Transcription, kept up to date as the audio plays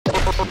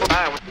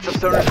Hi, what's up,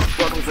 stoners?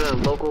 Welcome to the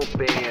local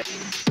band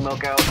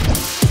Smokeout.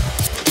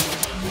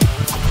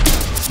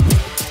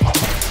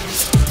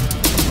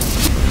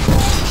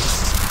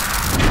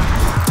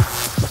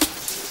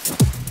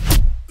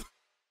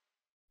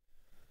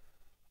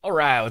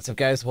 Alright, what's up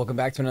guys? Welcome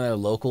back to another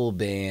local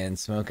band,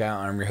 Smokeout.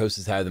 I'm your host,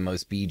 is High the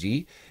Most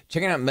BG.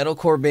 Checking out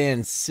metalcore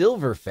band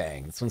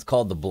SilverFang. This one's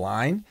called The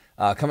Blind.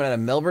 Coming out of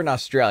Melbourne,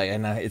 Australia.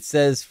 And it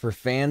says, for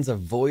fans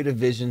of Void of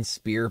Vision,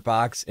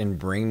 SPIRITBOX, and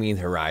Bring Me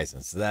the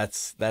Horizon. So that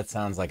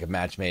sounds like a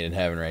match made in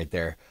heaven right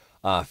there.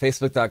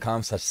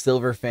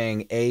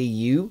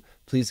 Facebook.com/SilverFangAU.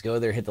 Please go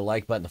there, hit the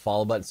like button, the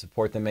follow button,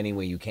 support them any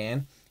way you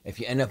can. If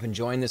you end up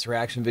enjoying this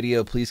reaction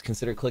video, please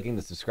consider clicking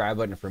the subscribe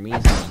button for me so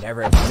you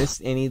never have to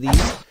miss any of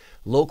these.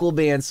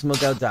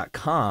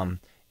 Localbandsmokeout.com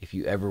if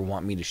you ever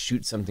want me to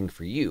shoot something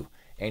for you.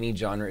 Any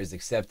genre is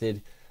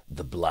accepted.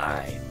 The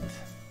Blind.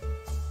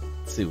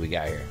 Let's see what we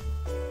got here.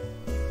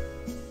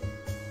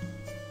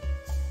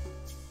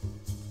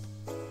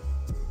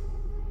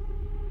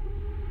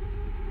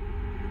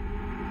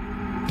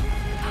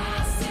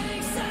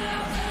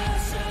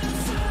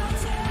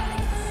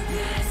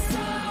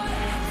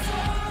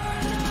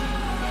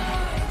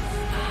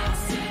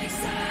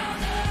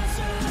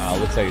 Oh,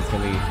 looks like it's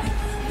gonna be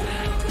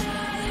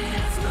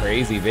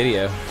crazy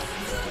video.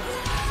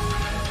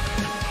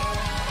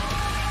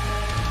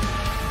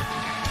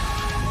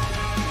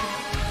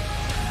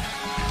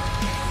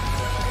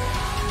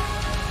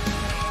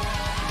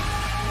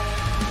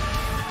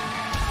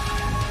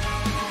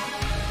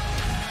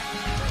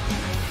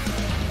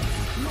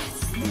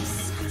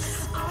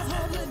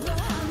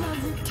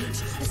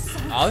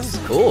 Oh, this is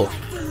cool.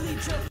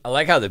 I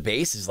like how the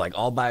bass is like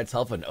all by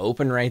itself and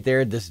open right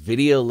there. This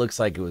video looks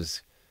like it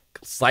was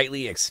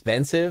slightly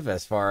expensive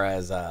as far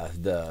as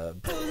the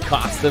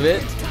cost of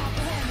it.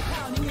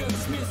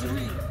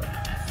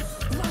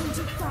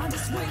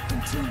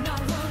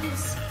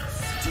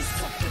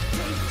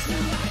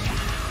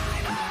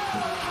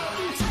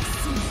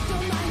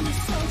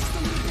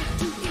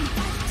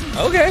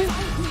 Okay.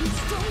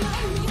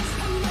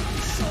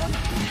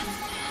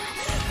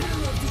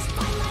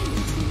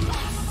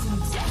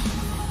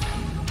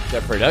 The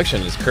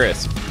production is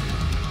crisp.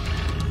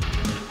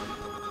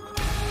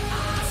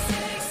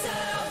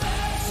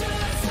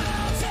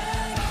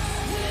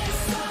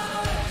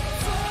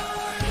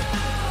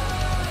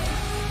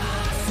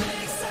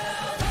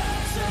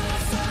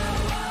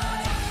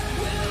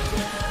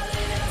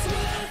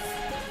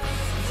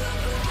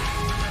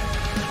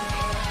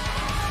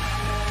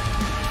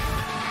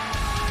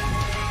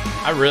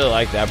 I really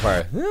like that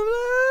part.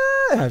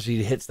 How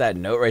she hits that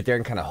note right there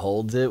and kind of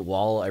holds it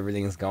while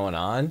everything's going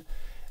on.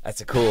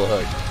 That's a cool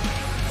hook.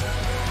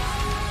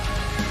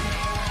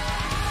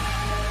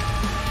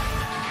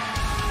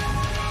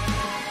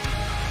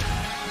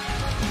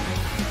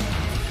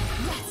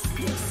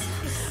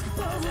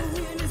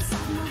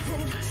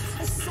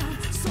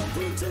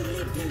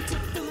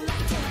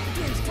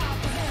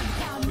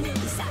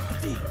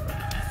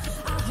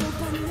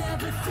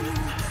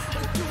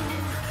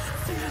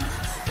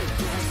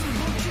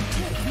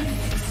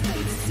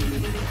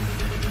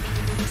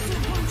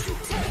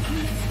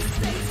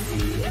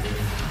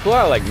 Cool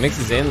how it like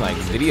mixes in like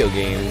video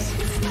games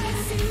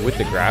with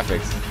the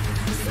graphics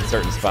in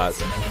certain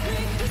spots.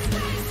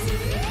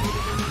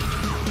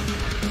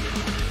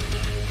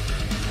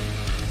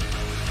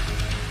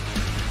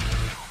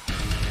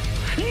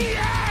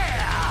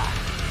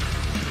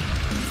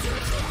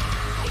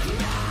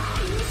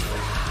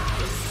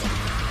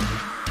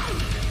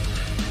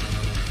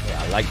 Yeah,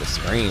 I like the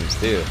screams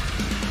too.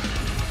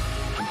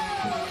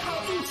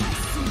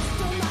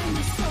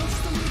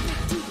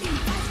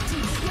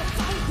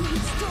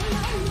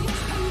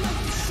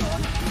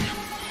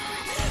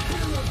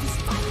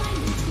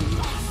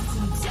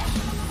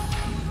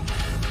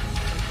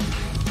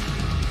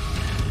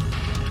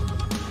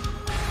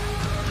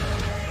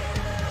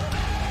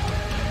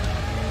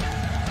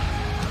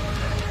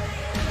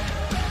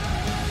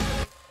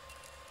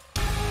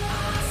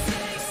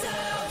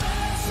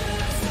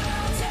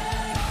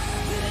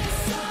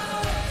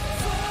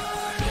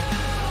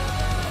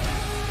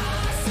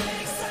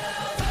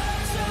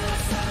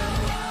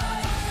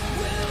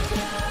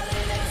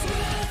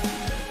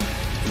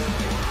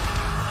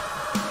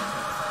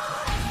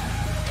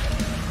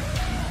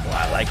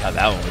 I like how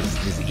that one was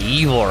just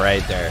evil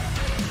right there.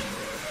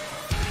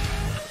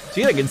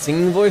 She had a good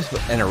singing voice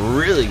and a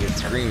really good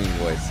screaming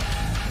voice.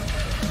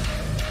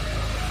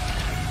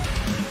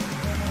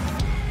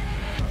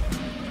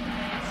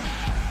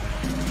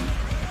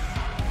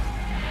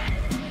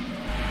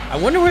 I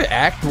wonder what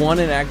Act 1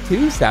 and Act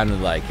 2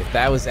 sounded like, if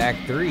that was Act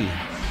 3.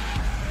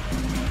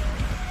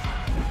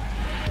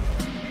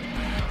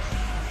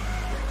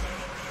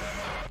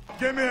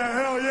 Give me a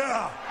hell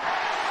yeah!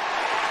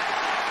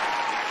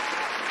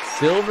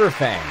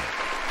 SilverFang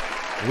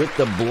with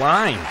The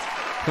Blind.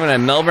 Coming out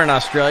of Melbourne,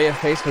 Australia.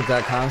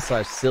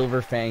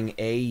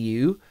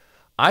 Facebook.com/SilverFangAU.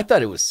 I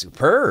thought it was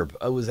superb.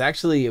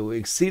 It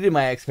exceeded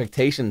my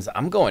expectations.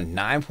 I'm going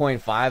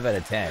 9.5 out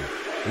of 10.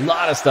 A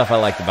lot of stuff I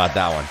liked about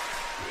that one.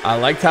 I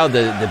liked how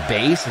the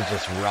bass is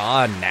just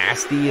raw and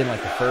nasty in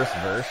like the first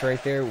verse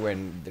right there,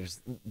 when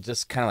there's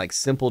just kind of like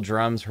simple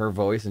drums, her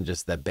voice, and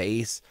just the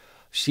bass.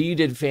 She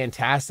did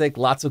fantastic.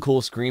 Lots of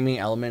cool screaming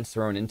elements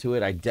thrown into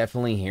it. I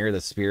definitely hear the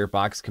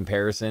SPIRITBOX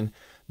comparison.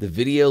 The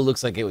video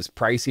looks like it was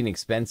pricey and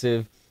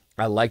expensive.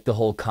 I like the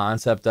whole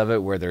concept of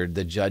it, where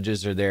the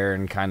judges are there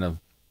and kind of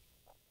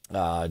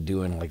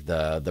doing like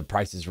the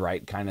Price is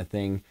Right kind of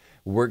thing.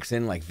 Works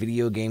in like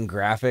video game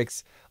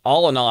graphics.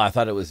 All in all, I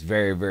thought it was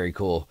very, very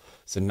cool.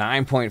 So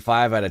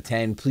 9.5 out of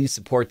 10. Please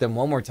support them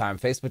one more time.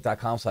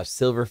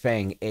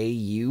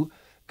 Facebook.com/SilverFangAU.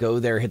 Go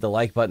there, hit the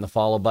like button, the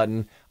follow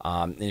button.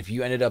 And if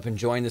you ended up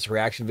enjoying this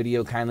reaction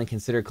video, kindly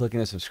consider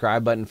clicking the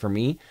subscribe button for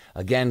me.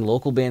 Again,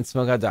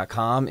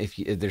 localbandsmokeout.com. If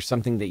there's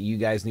something that you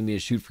guys need me to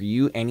shoot for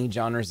you, any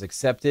genre is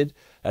accepted.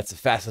 That's the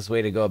fastest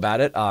way to go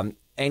about it.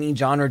 Any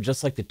genre,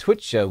 just like the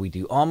Twitch show we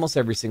do almost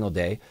every single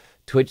day.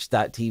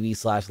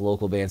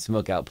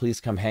 Twitch.tv/localbandsmokeout. Please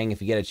come hang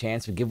if you get a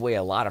chance. We give away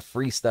a lot of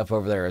free stuff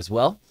over there as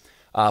well.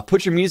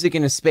 Put your music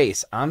into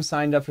space. I'm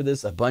signed up for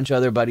this. A bunch of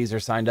other buddies are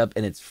signed up,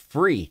 and it's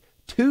free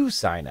to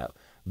sign up.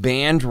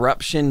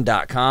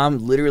 Bandruption.com.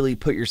 Literally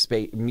put your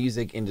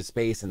music into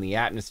space in the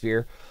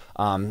atmosphere.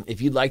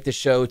 If you'd like the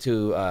show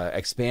to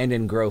expand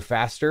and grow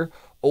faster,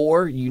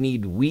 or you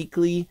need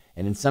weekly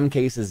and in some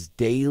cases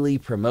daily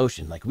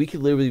promotion, like we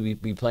could literally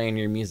be playing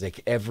your music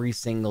every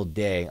single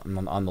day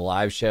on the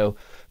live show,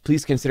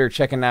 please consider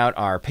checking out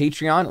our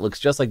Patreon. It looks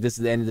just like this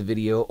at the end of the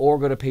video, or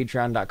go to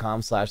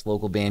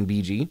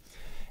patreon.com/localbandbg.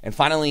 And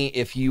finally,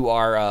 if you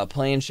are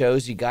playing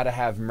shows, you got to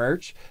have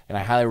merch, and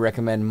I highly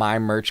recommend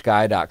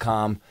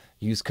mymerchguy.com.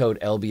 Use code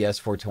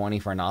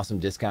LBS420 for an awesome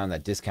discount.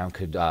 That discount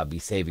could be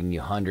saving you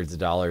hundreds of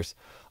dollars.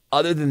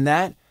 Other than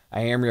that,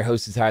 I am your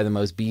host who's higher than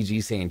most,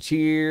 BG, saying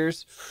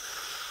cheers,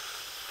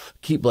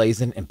 keep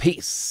blazing, and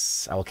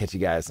peace. I will catch you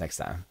guys next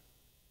time.